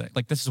not going to have sex.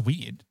 Like, this is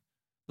weird.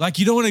 Like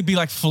you don't want to be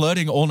like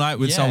flirting all night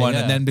with Yeah, someone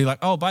yeah. and then be like,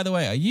 oh, by the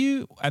way, are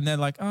you? And then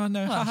like, oh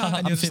no, haha.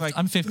 And you're just like,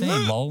 I'm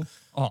 15, lol.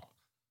 Oh.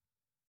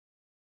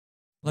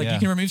 Like, Yeah. you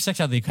can remove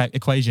sex out of the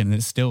equation and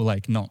it's still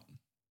like not.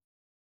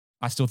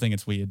 I still think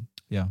it's weird.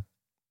 yeah.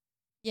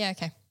 Yeah,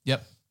 okay.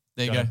 Yep.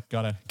 There you go.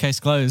 Got it. Case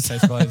closed.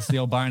 Case closed. The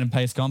old Byron and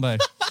Pace combo.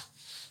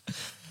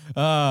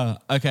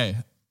 Okay.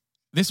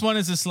 This one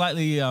is a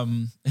slightly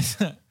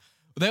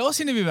they all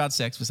seem to be about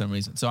sex for some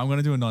reason. So I'm going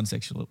to do a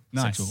non-sexual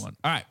Nice. sexual one.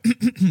 All right.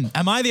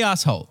 Am I the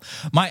asshole?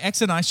 My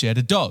ex and I shared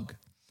a dog.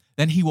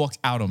 Then he walked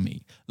out on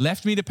me,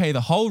 left me to pay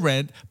the whole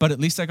rent, but at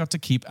least I got to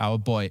keep our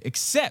boy.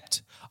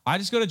 Except I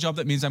just got a job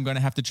that means I'm going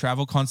to have to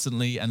travel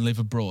constantly and live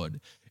abroad.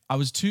 It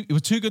was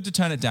too good to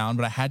turn it down,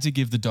 but I had to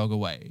give the dog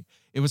away.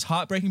 It was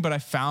heartbreaking, but I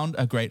found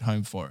a great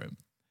home for him.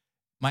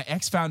 My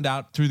ex found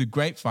out through the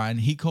grapevine.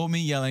 He called me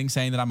yelling,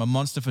 saying that I'm a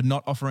monster for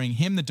not offering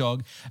him the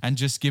dog and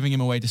just giving him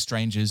away to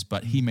strangers,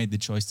 but he made the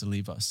choice to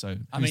leave us. So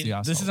I who's mean, the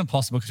asshole? this isn't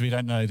possible because we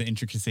don't know the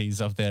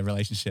intricacies of their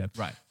relationship.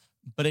 right.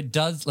 But it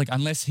does, like,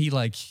 unless you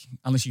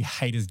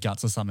hate his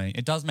guts or something,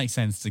 it does make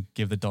sense to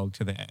give the dog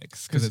to the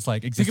ex because it's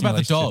like Think existing about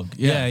the relationship. dog.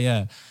 Yeah.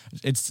 Yeah.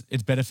 It's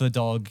better for the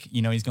dog.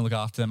 You know, he's gonna look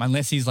after them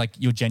unless he's like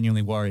you're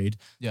genuinely worried.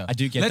 Yeah. I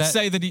do get Let's that.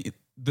 say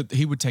that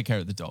he would take care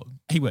of the dog.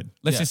 He would.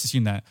 Let's Yeah. just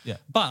assume that. Yeah.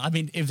 But I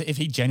mean, if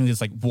he genuinely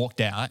just like walked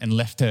out and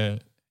left her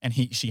and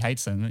she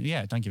hates him,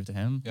 yeah, don't give it to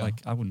him. Yeah.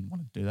 Like I wouldn't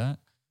want to do that.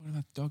 What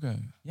about doggo?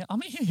 Yeah, I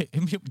mean,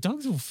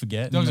 dogs will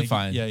forget. and, Dogs are like,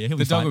 fine. Yeah, he'll The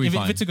be dog fine. will be if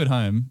fine. it's a good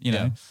home, you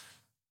Yeah. know.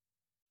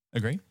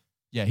 Agree?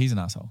 Yeah, he's an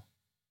asshole.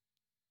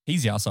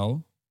 He's the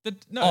asshole.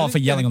 No, For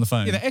yelling on the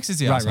phone. Yeah, the ex is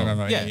the Right, asshole.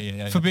 right.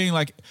 Yeah. For being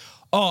like,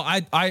 oh,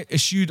 I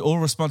eschewed all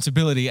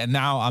responsibility and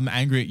now I'm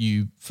angry at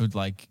you for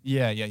like,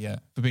 Yeah.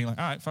 for being like,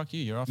 all right, fuck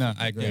you, you're off. No,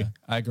 I agree. Yeah.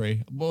 I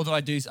agree. Well, although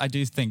I do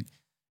think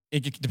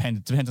it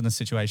depends on the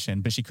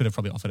situation, but she could have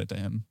probably offered it to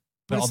him.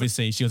 But it's-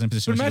 obviously she was in a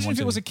position But where she imagine if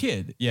didn't it was a want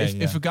kid. Yeah,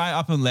 If a guy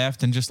up and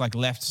left and just like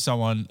left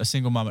someone, a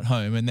single mum at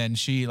home, and then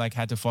she like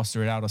had to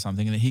foster it out or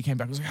something, and then he came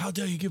back and was like, how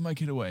dare you give my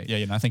kid away? to.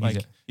 Yeah, no, I think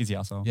Like- he's the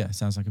asshole. Yeah,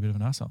 sounds like a bit of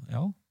an asshole.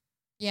 El?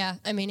 Yeah,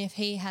 I mean, if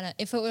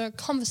it were a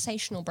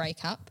conversational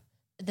breakup,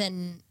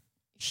 then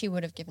she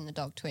would have given the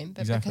dog to him.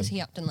 But Exactly. because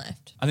he upped and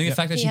left, I think the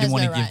fact that He she didn't has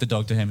want no to give right. the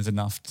dog to him is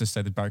enough to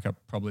say the breakup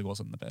probably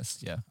wasn't the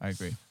best. Yeah, I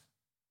agree.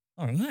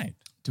 All right.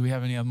 Do we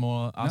have any other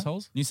more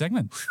assholes? New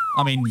segment.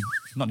 I mean,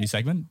 not new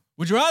segment.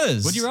 Would you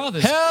rathers? Would you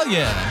rathers? Hell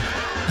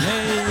yeah.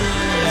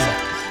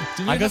 Yay!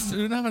 Do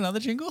we don't have another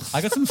jingle?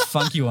 I got some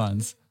funky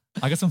ones.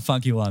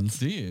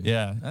 Do you?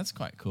 Yeah. That's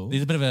quite cool.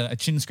 These are a bit of a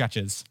chin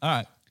scratches. All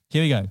right.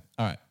 Here we go.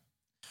 All right.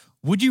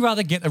 Would you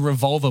rather get a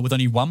revolver with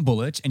only one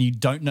bullet and you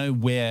don't know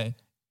where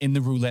in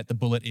the roulette the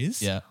bullet is?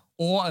 Yeah.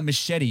 Or a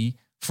machete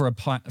for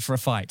a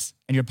fight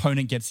and your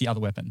opponent gets the other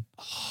weapon?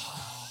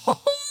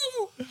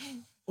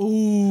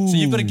 Ooh. So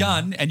you've got a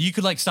gun and you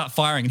could like start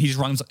firing and he just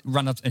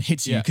run up and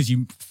hits you Yeah. because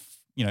you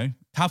know.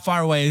 How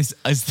far away is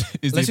Let's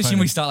the assume we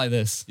opponent? start like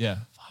this. Yeah.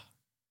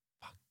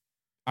 Fuck.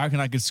 I reckon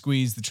I could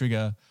squeeze the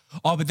trigger.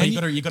 Oh, but But then you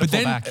gotta but pull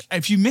then back.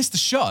 if you miss the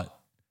shot,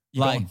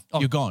 You're like gone. Oh.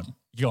 you're gone.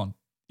 You're gone.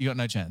 You got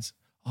no chance.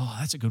 Oh,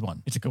 that's a good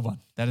one. It's a good one.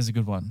 That is a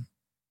good one.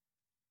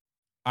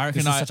 I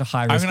reckon This is such a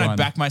high I risk reckon I one.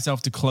 back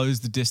myself to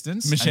close the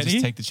distance Machete? and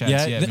just take the chance.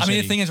 Yeah. Yeah, I mean, the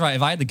machete. thing is, right,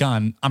 if I had the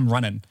gun, I'm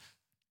running.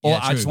 Or Yeah,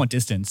 I just true. want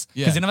distance.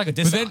 Yeah. Because then if I got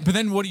distance. but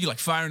then what are you like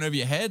firing over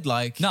your head?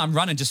 Like No, I'm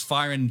running, just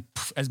firing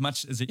as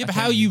much as it yeah, but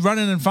how are you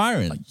running and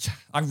firing?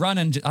 I run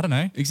and I don't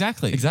know.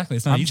 Exactly. Exactly.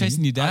 It's not I'm easy.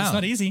 chasing you down. It's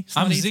not easy. It's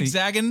I'm not easy.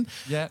 zigzagging.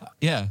 Yeah.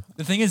 Yeah.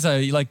 The thing is, though,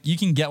 like you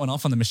can get one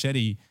off on the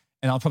machete,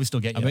 and I'll probably still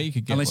get you. bet you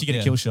could get unless one, you get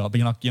yeah. a kill shot, but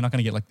you're not going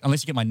to get like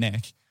unless you get my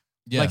neck.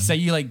 Yeah. Like say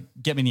you like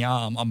get me in the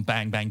arm, I'm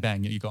bang bang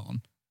bang, you're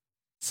gone.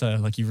 So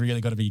like you really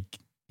got to be.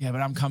 Yeah,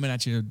 but I'm coming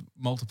at you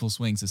multiple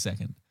swings a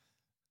second.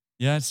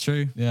 Yeah, it's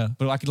true. Yeah.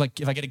 But I could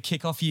like if I get a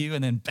kick off you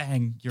and then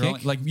bang, you're Kick?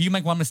 on, like you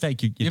make one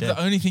mistake, you're Yeah, dead. but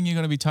the only thing you're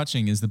going to be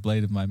touching is the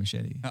blade of my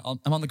machete. I'm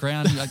on the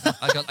ground. I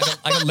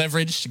got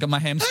leverage. I got my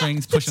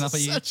hamstrings pushing up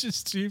at you. Such a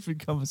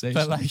stupid conversation.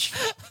 But like,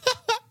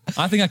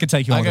 I think I could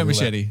take you on. I with go a bullet.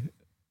 machete.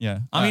 Yeah.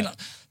 I mean,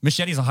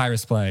 machete's a high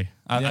risk play.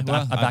 I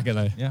back it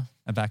though. Yeah.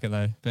 I back it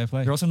though. Fair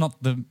play. You're also not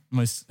the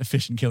most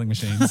efficient killing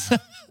machines.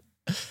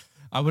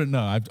 I wouldn't know.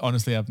 I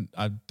honestly, I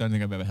don't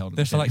think I've ever held it.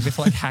 they're for like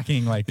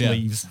hacking like Yeah.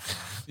 leaves.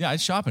 Yeah, I'd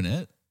sharpen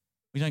it.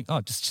 We don't.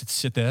 Oh, just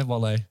sit there while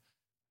they.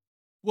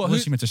 Well,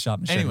 Unless you meant to sharp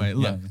machete. Anyway,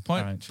 look, Yeah.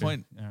 point- All right, true.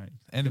 point- All right.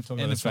 end of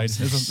Talking about this this,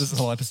 this is the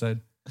whole episode.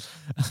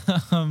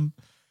 um,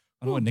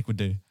 I don't know what Nick would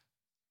do.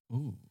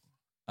 ooh.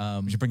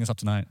 We should bring this up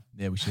tonight.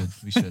 Yeah, we should.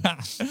 We should.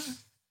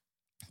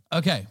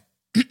 Okay.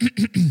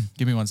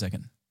 Give me 1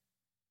 second.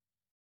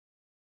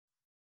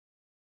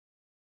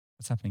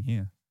 What's happening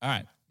here? All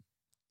right.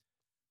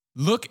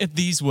 Look at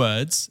these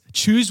words.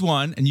 Choose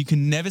one, and you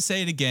can never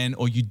say it again,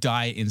 or you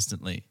die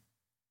instantly.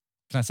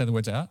 Can I say the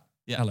words out?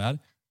 Yeah. Out loud.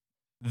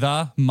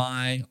 The,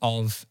 my,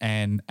 of,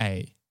 and,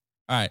 a.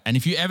 All right. And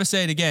if you ever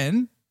say it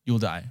again, you'll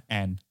die.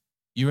 And.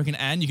 You reckon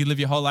Anne? You could live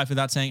your whole life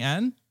without saying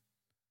Anne?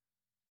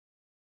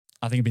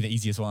 I think it'd be the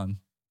easiest one.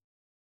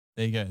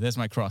 There you go. There's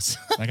my cross.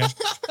 Okay.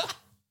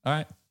 All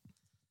right.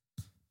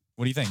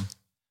 What do you think?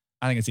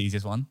 I think it's the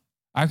easiest one.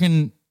 I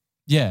reckon,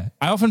 yeah.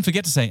 I often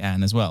forget to say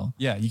Anne as well.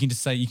 Yeah, you can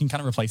just say, you can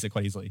kind of replace it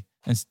quite easily.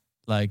 It's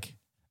like,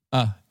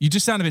 you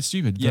just sound a bit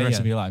stupid for the rest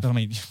of your life. But I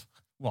mean,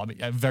 well, I mean,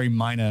 a very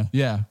minor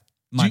Yeah.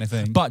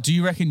 thing. But do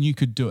you reckon you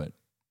could do it?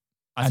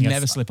 I And think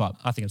never I'd slip up?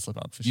 I think I'd slip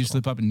up for You sure.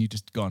 slip up and you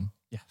just gone.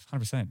 Yeah,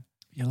 100%.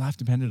 Your life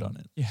depended on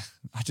it. Yeah,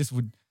 I just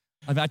would.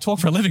 I mean, I talk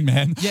for a living,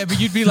 man. Yeah, but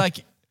you'd be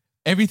like,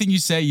 everything you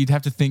say, you'd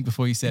have to think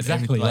before you said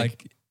Exactly. everything.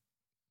 Like,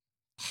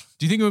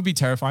 do you think it would be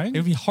terrifying? It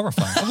would be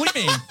horrifying. What do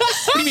you mean?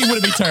 What do you mean would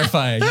it be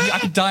terrifying? I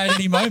could die at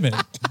any moment.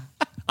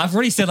 I've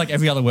already said like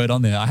every other word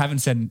on there. I haven't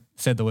said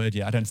the word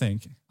yet, I don't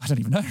think. I don't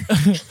even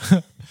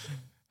know.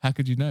 How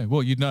could you know?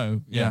 Well, you'd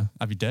know. Yeah,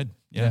 I'd be dead.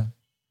 Yeah. Yeah.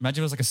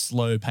 Imagine it was like a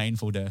slow,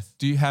 painful death.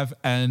 Do you have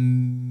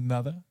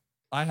another?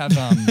 I have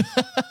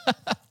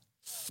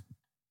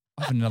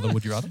I have another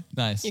would you rather.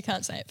 Nice. You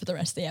can't say it for the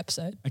rest of the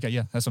episode. Okay,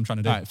 yeah, that's what I'm trying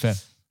to do. All right, fair.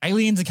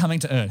 Aliens are coming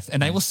to Earth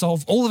and they will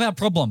solve all of our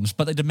problems,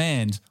 but they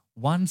demand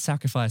one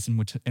sacrifice in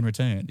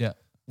return. Yeah.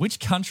 Which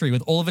country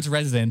with all of its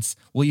residents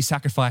will you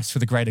sacrifice for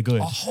the greater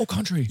good? A whole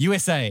country.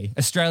 USA,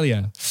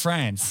 Australia,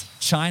 France,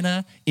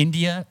 China,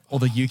 India, or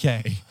the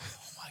UK?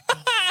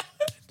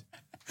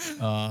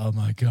 Oh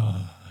my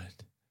God.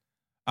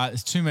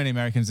 There's too many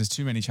Americans, there's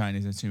too many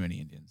Chinese, there's too many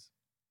Indians.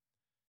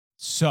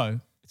 So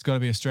it's got to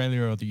be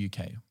Australia or the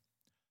UK.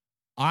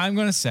 I'm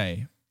going to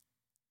say,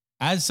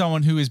 as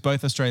someone who is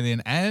both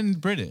Australian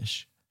and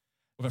British,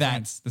 What about That-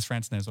 France? There's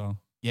France in there as well.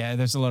 yeah,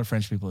 there's a lot of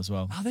French people as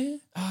well. Are there?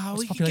 Oh, What's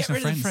we the could get population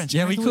rid of the French.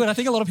 Yeah, I we reckon could. I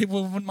think a lot of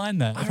people wouldn't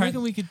mind that. I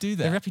reckon we could do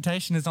Their that.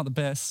 reputation is not the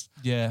best.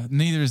 Yeah,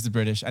 neither is the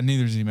British and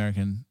neither is the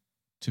American,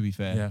 to be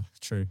fair. Yeah,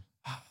 true.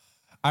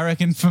 I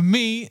reckon for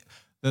me,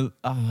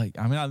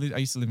 I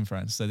used to live in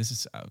France, so this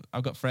is,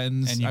 I've got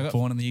friends. And you're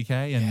born in the UK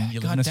and you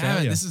live God in damn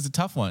Australia. it, this is a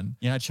tough one.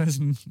 Yeah, I chose.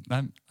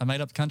 I made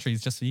up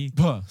countries just for you.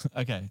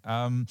 Okay.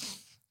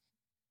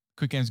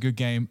 Quick game's a good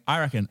game. I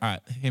reckon, all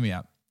right, hear me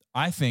out.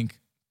 I think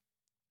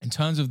in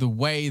terms of the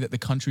way that the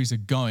countries are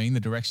going, the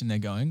direction they're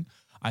going,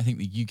 I think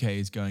the UK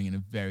is going in a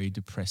very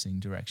depressing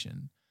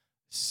direction.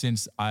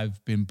 Since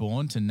I've been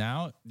born to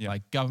now,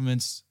 like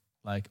governments,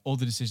 like all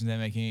the decisions they're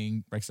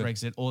making,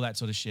 Brexit, all that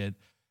sort of shit,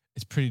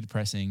 it's pretty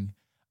depressing.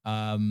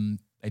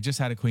 They just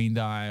had a queen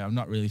die. I'm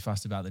not really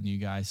fussed about the new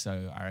guy,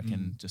 so I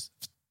reckon just...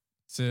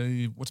 So,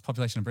 what's the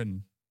population of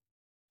Britain?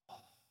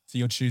 So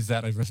you'll choose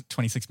that over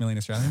 26 million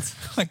Australians?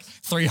 Like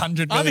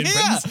 300 million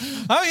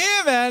Britons? I'm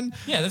here, man.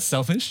 Yeah, that's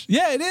selfish.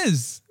 Yeah, it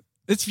is.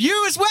 It's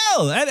you as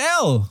well at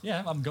L.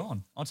 Yeah, I'm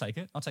gone. I'll take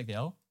it. I'll take the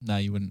L. No,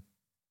 you wouldn't.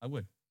 I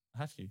would. I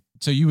have to.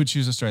 So you would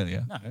choose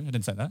Australia? No, I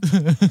didn't say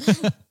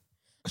that.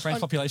 French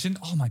population?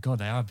 Oh my God,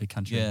 they are a big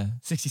country. Yeah.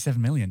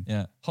 67 million.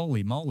 Yeah.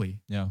 Holy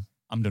moly. Yeah.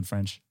 I'm doing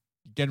French.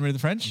 Getting rid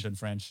of the I'm French? doing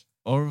French.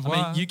 Au revoir.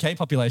 I mean, UK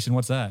population,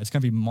 what's that? It's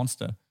going to be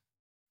monster.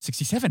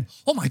 67.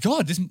 Oh my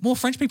God, there's more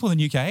French people than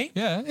UK.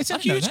 Yeah, it's a I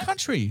didn't know huge that.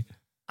 country.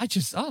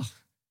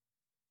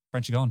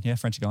 French are gone. Yeah,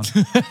 French are gone.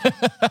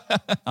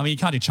 I mean, you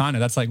can't do China.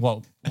 That's like,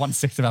 what,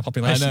 1/6 of our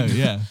population. I know,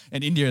 yeah.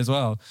 And India as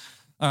well.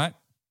 All right.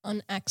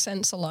 On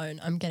accents alone,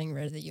 I'm getting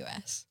rid of the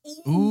US.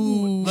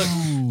 Ooh.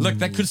 Look,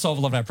 that could solve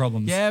a lot of our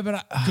problems. Yeah,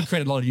 but Could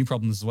create a lot of new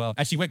problems as well.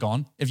 Actually, we're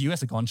gone. If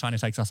US are gone, China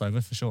takes us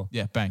over for sure.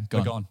 yeah, bang, We're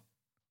gone. gone.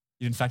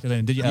 You didn't factor that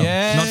in, did you?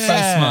 Yeah. Not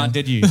so smart,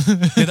 did you?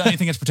 You're the only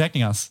thing that's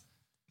protecting us.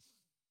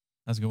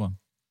 That's a good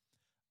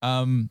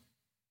one.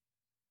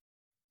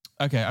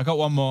 Okay, I got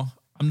one more.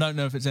 I don't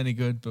know if it's any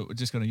good, but we're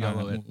just gonna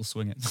YOLO it. We'll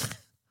swing it.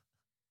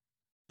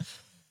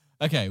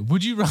 Okay,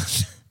 would you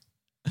rather?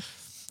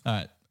 All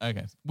right.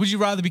 Okay. Would you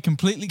rather be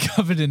completely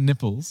covered in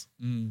nipples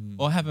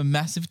or have a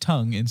massive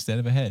tongue instead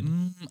of a head?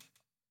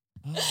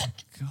 Oh,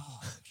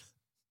 God.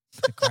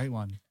 It's a great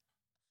one.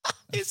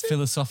 It's a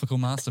philosophical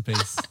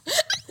masterpiece.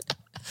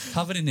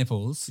 Covered in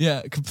nipples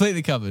Yeah,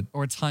 completely covered.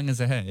 or a tongue as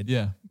a head.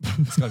 Yeah.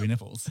 It's got to be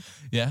nipples.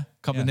 Yeah.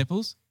 Covered Yeah.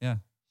 nipples. Yeah.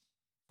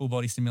 Full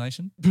body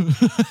stimulation.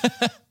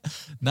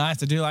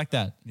 Nice. I do like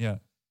that. Yeah.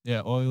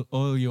 Yeah.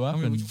 Oil you up. I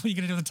mean, and, what are you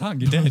going to do with a tongue?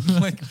 You're dead.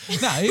 Like,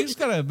 no, he's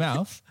got a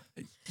mouth.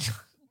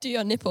 Do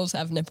your nipples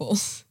have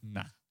nipples?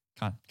 nah,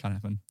 can't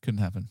happen. Couldn't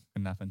happen.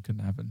 Couldn't happen.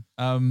 Couldn't happen.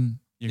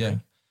 You Yeah. agree?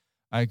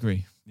 I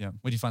agree. Yeah.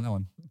 Where'd you find that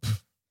one?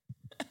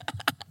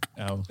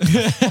 Oh,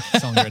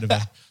 someone read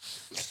about.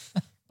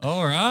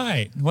 All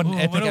right. What an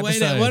epic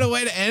episode. What a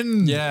way to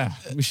end. Yeah.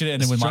 We should have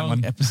ended with my Strong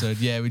one. episode.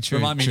 Yeah, we true.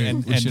 Remind me true. to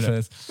end We should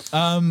have. first.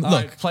 Look,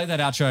 Look, play that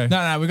outro.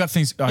 no, we got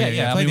things. Oh,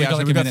 yeah. Play I mean, the outro.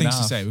 like We a got minute things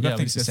to and a say. half. We got Yeah,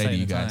 things to just say to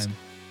you the guys. time.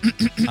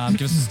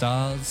 Give us some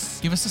stars.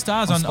 Give us the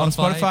stars on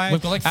Spotify.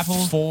 We've got like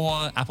Apple.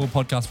 4 Apple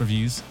podcast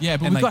reviews. Yeah,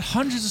 but And we've like- got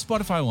hundreds of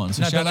Spotify ones.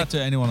 So No, shout but out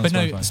to anyone on But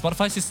no, Spotify.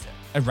 Spotify's just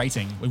a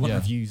rating. We want Yeah.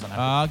 reviews on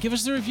Apple. Give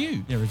us the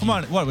review. Yeah, review. Come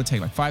on. What would it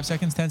take? Like 5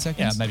 seconds, 10 Yeah,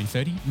 seconds? maybe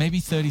 30.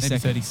 Maybe 30 Maybe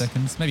seconds. 30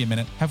 seconds. Maybe a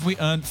minute. Have we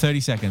earned 30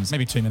 seconds?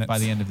 Maybe 2 minutes. by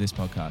the end of this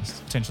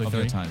podcast. Potentially of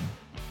your 3. time.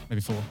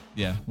 Maybe 4.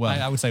 Yeah.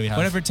 Well, I would say we have.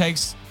 Whatever it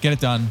takes, get it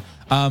done.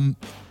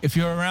 If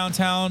you're around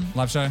town,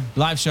 Live show.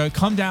 live show,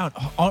 come down.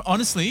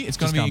 Honestly, it's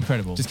going Just to be come.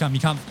 incredible. Just come.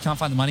 You can't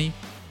find the money.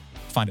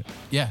 Find it.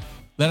 yeah.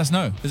 Let us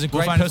know. There's a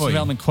We'll great find it for personal you.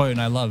 development quote,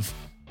 and I love.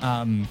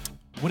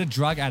 Would a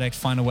drug addict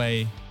find a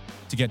way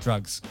to get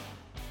drugs?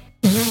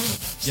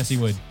 Yes, he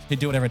would. He'd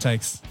do whatever it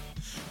takes.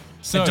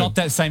 So, Adopt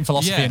that same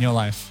philosophy yeah. in your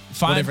life.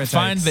 Find whatever it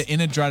the takes.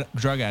 inner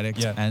drug addict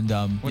Yeah. and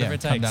Whatever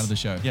it takes. come down to the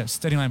show. Yeah, it's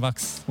 $39.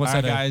 What's All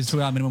right, that, guys.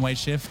 2-hour minimum wage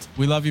shift?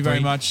 We love you very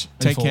 3, much.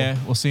 maybe Take 4. care.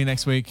 We'll see you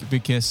next week.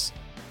 Big kiss.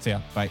 See ya.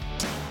 Bye.